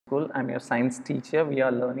School. I'm your science teacher. We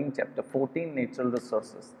are learning chapter 14, Natural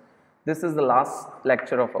Resources. This is the last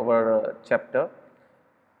lecture of our chapter.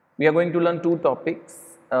 We are going to learn two topics,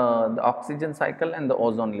 the oxygen cycle and the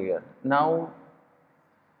ozone layer. Now,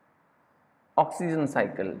 oxygen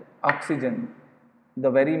cycle, oxygen,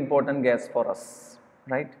 the very important gas for us,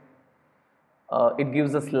 right? It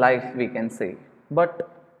gives us life, we can say.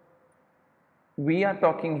 But we are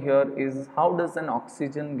talking here is how does an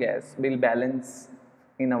oxygen gas will balance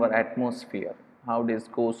in our atmosphere, how this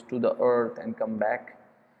goes to the earth and come back.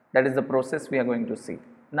 That is the process we are going to see.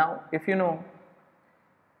 Now if you know,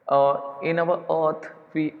 in our earth,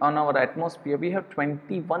 we on our atmosphere we have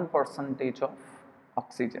 21% of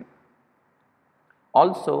oxygen.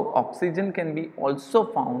 Also oxygen can be also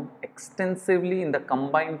found extensively in the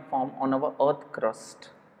combined form on our earth crust,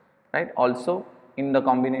 right? Also in the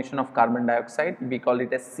combination of carbon dioxide, we call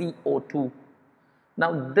it as CO2.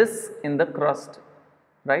 Now this in the crust,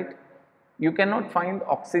 right, you cannot find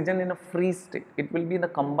oxygen in a free state. It will be in the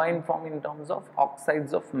combined form in terms of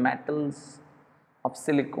oxides of metals, of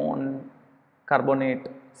silicon, carbonate,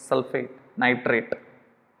 sulfate, nitrate,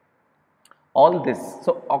 all this.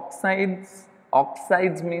 So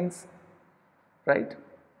oxides means, right,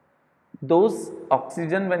 those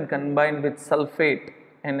oxygen when combined with sulfate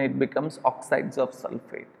and it becomes oxides of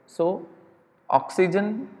sulfate. So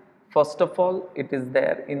oxygen, first of all, it is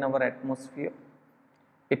there in our atmosphere.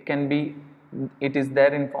 It is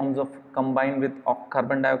there in forms of combined with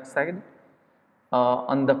carbon dioxide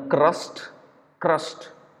on the crust,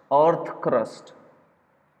 earth crust,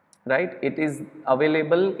 right? It is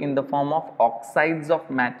available in the form of oxides of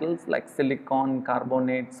metals like silicon,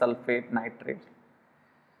 carbonate, sulfate, nitrate.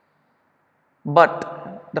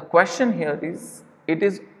 But the question here is, it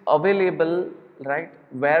is available, right?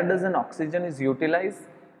 Where does an oxygen is utilized?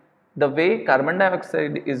 The way carbon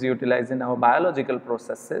dioxide is utilized in our biological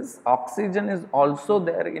processes, oxygen is also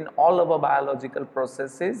there in all our biological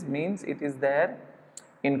processes, means it is there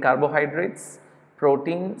in carbohydrates,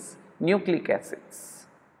 proteins, nucleic acids.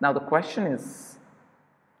 Now the question is,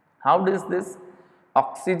 how does this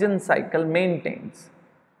oxygen cycle maintains?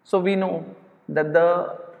 So we know that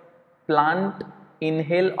the plant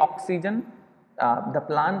inhale oxygen, the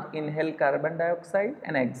plant inhale carbon dioxide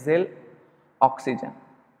and exhale oxygen,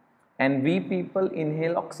 and we people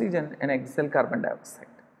inhale oxygen and exhale carbon dioxide.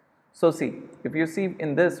 So see, if you see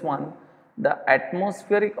in this one, the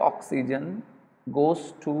atmospheric oxygen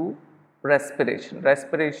goes to respiration.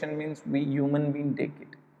 Respiration means we human being take it.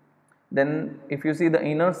 Then if you see the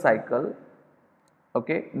inner cycle,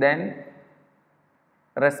 okay, then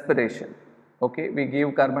respiration, okay, we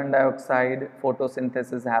give carbon dioxide,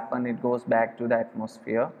 photosynthesis happen, it goes back to the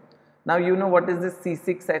atmosphere. Now you know what is this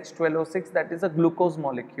C6H12O6? That is a glucose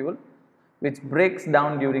molecule which breaks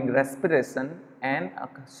down during respiration and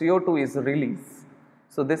CO2 is released.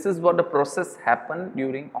 So this is what the process happen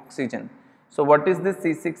during oxygen. So what is this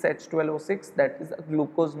C6H12O6? That is a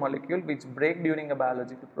glucose molecule which break during a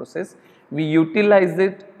biological process. We utilize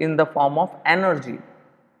it in the form of energy,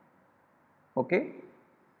 okay.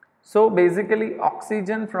 So basically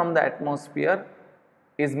oxygen from the atmosphere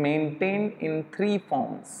is maintained in three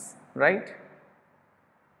forms, right?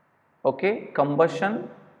 Okay, combustion,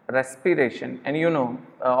 respiration, and you know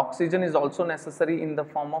oxygen is also necessary in the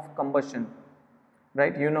form of combustion,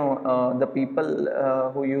 right? You know the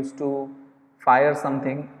people who used to fire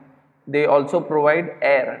something, they also provide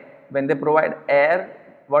air. When they provide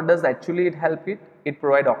air, what does actually it help it? It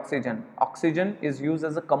provide oxygen. Oxygen is used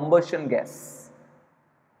as a combustion gas.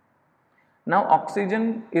 Now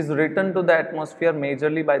oxygen is returned to the atmosphere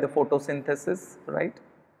majorly by the photosynthesis, right?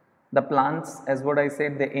 The plants, as what I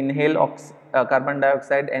said, they inhale carbon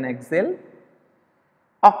dioxide and exhale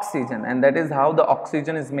oxygen, and that is how the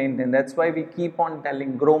oxygen is maintained. That's why we keep on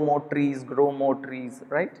telling grow more trees,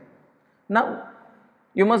 right? Now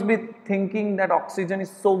you must be thinking that oxygen is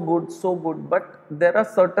so good, but there are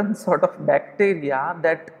certain sort of bacteria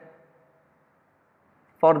that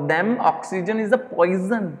for them oxygen is a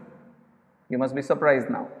poison. You must be surprised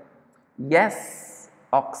now. Yes,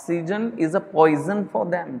 oxygen is a poison for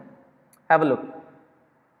them. Have a look.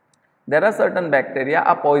 There are certain bacteria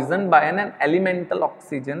are poisoned by an elemental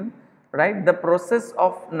oxygen, right? The process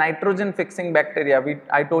of nitrogen fixing bacteria,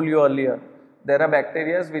 I told you earlier, there are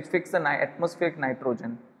bacteria which fix the atmospheric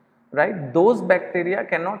nitrogen, right? Those bacteria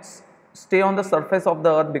cannot stay on the surface of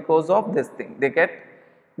the earth because of this thing. They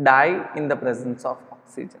die in the presence of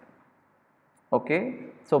oxygen. Okay,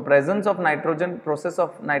 so presence of nitrogen, process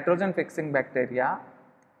of nitrogen fixing bacteria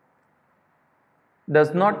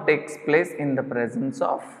does not takes place in the presence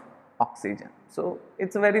of oxygen. So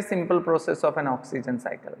it's a very simple process of an oxygen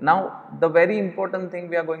cycle. Now the very important thing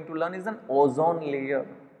we are going to learn is an ozone layer.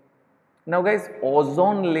 Now guys,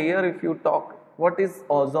 ozone layer, if you talk, what is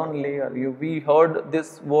ozone layer? We heard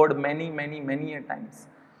this word many a times.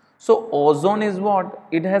 So ozone is what?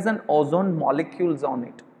 It has an ozone molecules on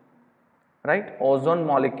it, right? Ozone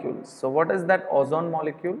molecules. So what is that ozone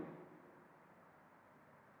molecule?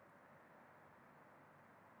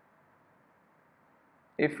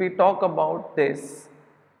 If we talk about this,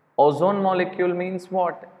 ozone molecule means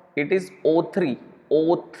what? It is O3,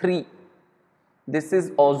 O3. This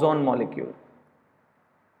is ozone molecule.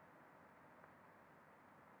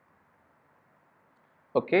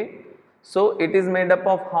 Okay, so it is made up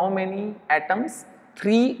of how many atoms?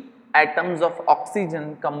 3 atoms of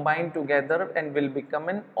oxygen combined together and will become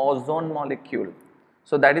an ozone molecule.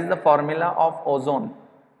 So that is the formula of ozone.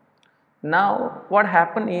 Now what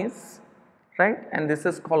happen is, right, and this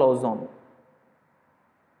is called ozone.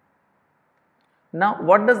 Now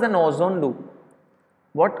what does an ozone do?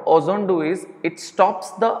 What ozone do is, it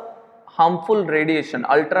stops the harmful radiation,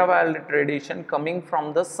 ultraviolet radiation coming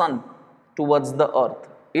from the sun towards the earth.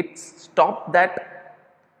 It stops that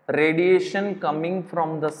radiation coming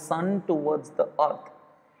from the sun towards the earth.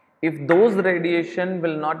 If those radiation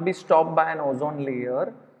will not be stopped by an ozone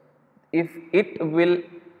layer, if it will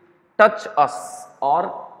touch us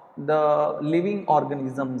or the living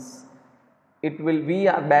organisms, we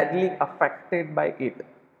are badly affected by it.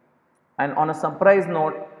 And on a surprise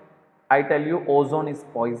note, I tell you, ozone is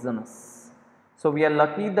poisonous. So we are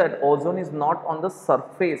lucky that ozone is not on the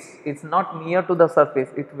surface, it's not near to the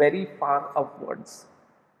surface, it's very far upwards.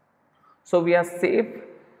 So we are safe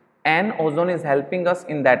and ozone is helping us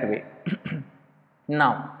in that way.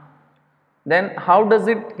 Now, then how does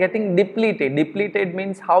it getting depleted? Depleted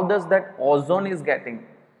means how does that ozone is getting?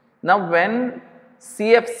 Now when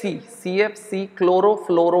CFC,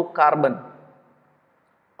 chlorofluorocarbon,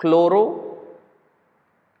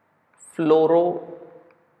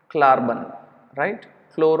 chlorofluorocarbon, right?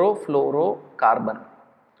 Chlorofluorocarbon.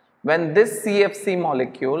 When this CFC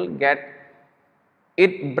molecule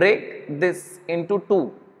break this into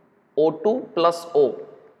two, O2 plus O.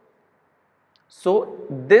 So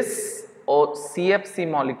this CFC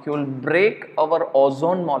molecule break our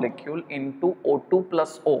ozone molecule into O2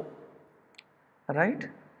 plus O, right?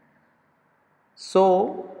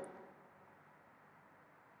 So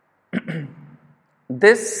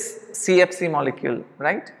this CFC molecule,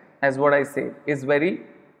 right, as what I said, is very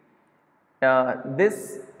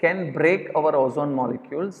this can break our ozone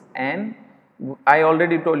molecules, and I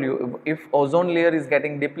already told you, if ozone layer is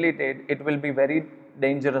getting depleted, it will be very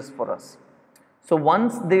dangerous for us. So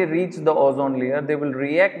once they reach the ozone layer, they will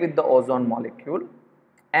react with the ozone molecule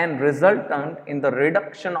and resultant in the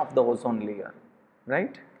reduction of the ozone layer,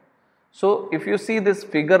 right? So if you see this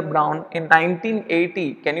figure brown, in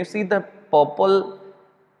 1980, can you see the purple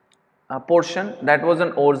portion? That was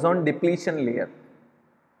an ozone depletion layer.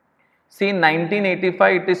 See, in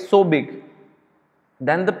 1985 it is so big,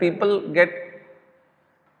 then the people get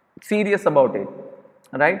serious about it,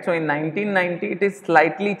 right? So in 1990 it is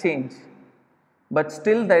slightly changed, but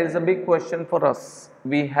still there is a big question for us.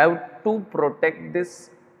 We have to protect this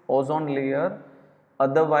ozone layer,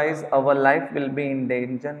 otherwise our life will be in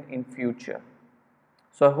danger in future.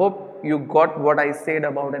 So I hope you got what I said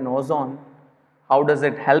about an ozone. How does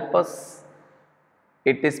it help us?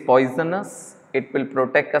 It is poisonous. It will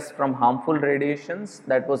protect us from harmful radiations,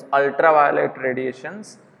 that was ultraviolet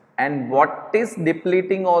radiations. And what is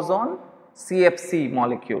depleting ozone? CFC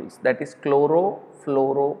molecules, that is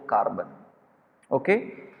chlorofluorocarbon.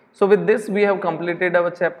 Okay. So with this we have completed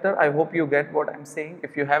our chapter. I hope you get what I am saying.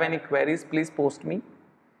 If you have any queries, please post me.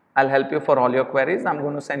 I will help you for all your queries. I am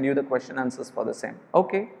going to send you the question answers for the same.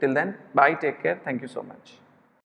 Okay. Till then, bye, take care. Thank you so much.